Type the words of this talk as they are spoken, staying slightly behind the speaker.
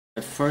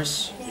At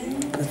first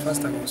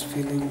I was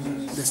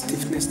feeling the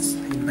stiffness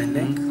in my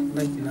neck.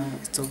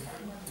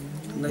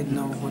 Right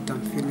now, what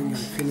I'm feeling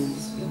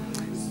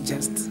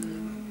just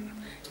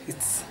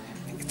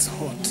it's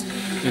hot.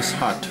 it's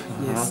hot.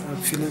 Yes, I'm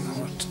feeling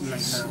hot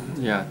right now.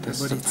 Yeah, The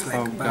that's body it's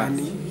how like bad.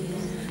 burning,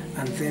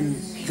 and then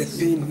the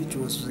pain which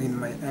was in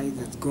my eyes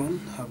is gone.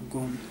 Have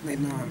gone. Right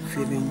now, I'm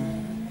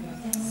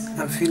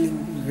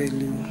feeling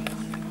really.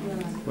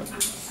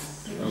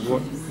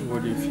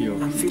 What do you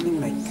feel? I'm feeling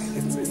like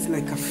it's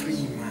like a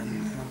free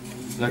man.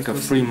 Like a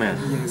Because- free man?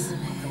 Yes,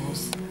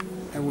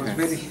 I was Okay.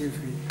 very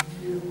heavy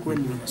when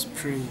I was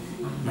praying,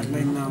 but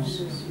right now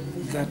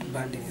that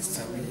burden is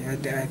away.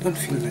 I don't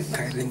feel like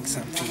carrying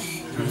something.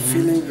 I'm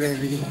feeling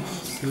very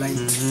light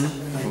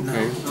right Okay.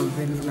 now. I'm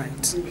very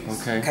light,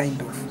 Okay.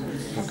 kind of.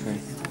 Okay.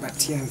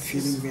 But here I'm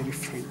feeling very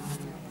free.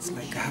 It's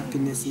like a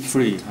happiness inside.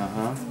 Free.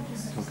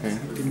 Okay.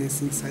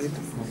 Happiness inside.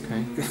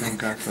 Okay. Thank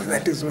God for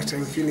That that. is what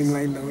I'm feeling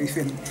right now.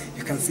 Even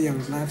you can see I'm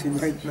laughing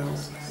right now.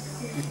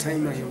 The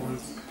time I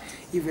was,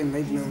 even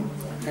right now,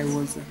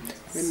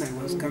 when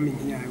I was coming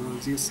here, I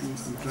was using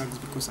some drugs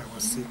because I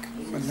was sick.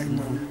 But right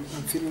now,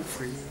 I'm feeling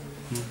free.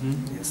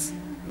 Yes.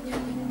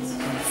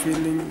 I'm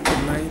feeling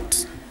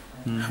light,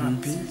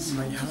 happy,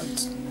 my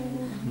heart.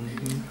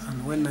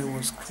 And when I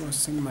was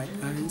crossing my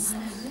eyes,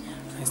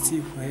 I see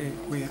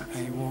where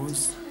I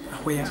was,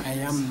 where I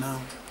am now.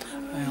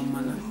 I am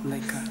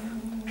like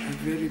a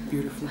very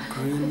beautiful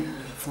green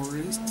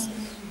forest,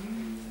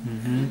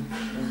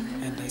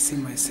 and I see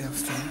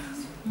myself there.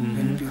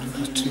 Very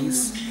beautiful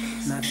trees,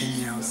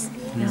 nothing else.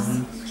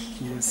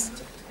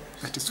 Yes,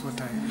 that is what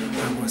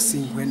I was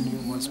seeing when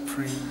you was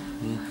praying.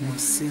 I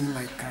was seeing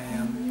like I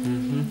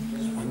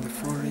am on the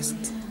forest,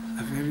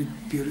 a very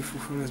beautiful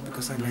forest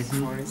because I like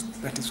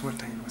forest. That is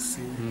what I was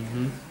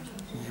seeing.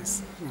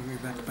 Yes, only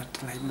that. But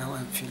right now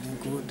I'm feeling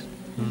good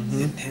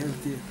and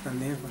healthy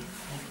than ever.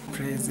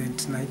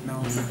 Present right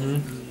now.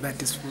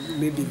 That is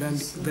maybe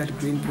that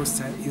green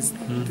poster is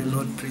the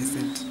Lord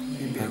present.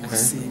 Maybe I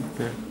was seeing.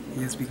 Okay.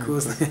 Yes,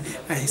 because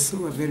I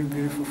saw a very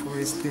beautiful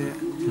forest there.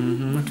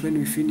 But when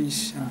we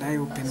finished and I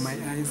opened my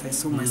eyes, I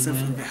saw myself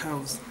in the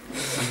house.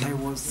 And I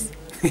was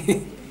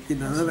in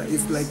another,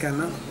 it's like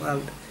another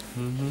world.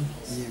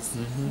 Yes.